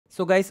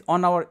So guys,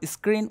 on our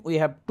screen we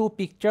have two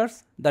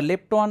pictures. The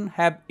left one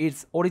have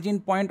its origin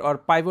point or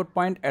pivot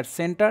point at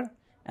center,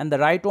 and the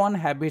right one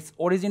have its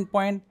origin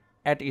point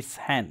at its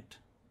hand.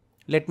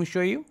 Let me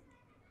show you.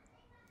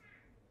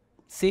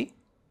 See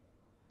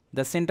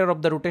the center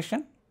of the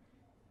rotation.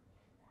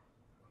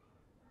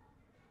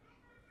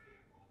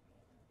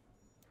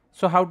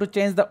 So how to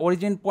change the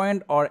origin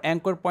point or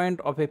anchor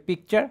point of a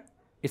picture?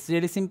 It's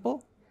really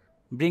simple.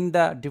 Bring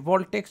the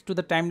default text to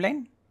the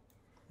timeline.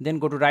 Then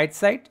go to right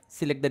side,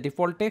 select the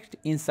default text,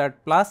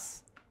 insert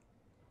plus.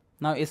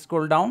 Now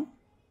scroll down,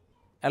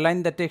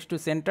 align the text to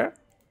center.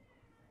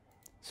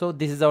 So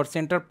this is our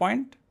center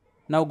point.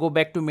 Now go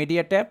back to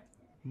media tab,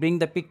 bring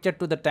the picture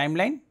to the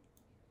timeline,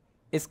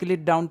 scale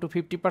it down to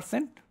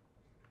 50%.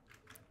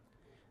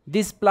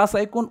 This plus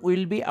icon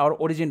will be our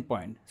origin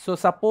point. So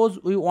suppose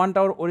we want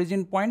our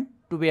origin point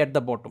to be at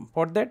the bottom.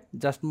 For that,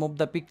 just move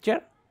the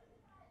picture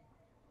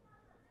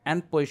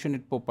and position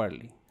it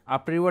properly.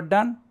 After you are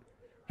done,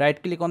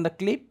 right click on the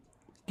clip,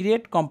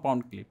 create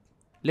compound clip.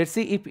 Let's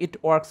see if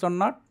it works or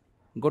not.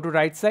 Go to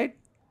right side,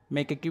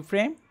 make a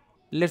keyframe.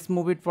 Let's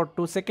move it for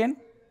 2 seconds,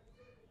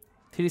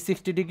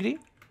 360 degree.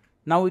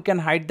 Now we can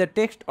hide the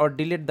text or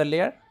delete the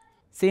layer.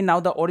 See, now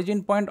the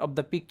origin point of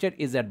the picture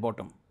is at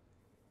bottom.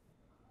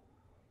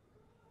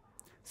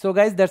 So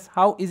guys, that's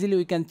how easily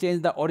we can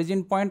change the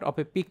origin point of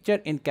a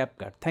picture in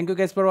CapCut. Thank you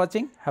guys for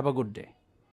watching. Have a good day.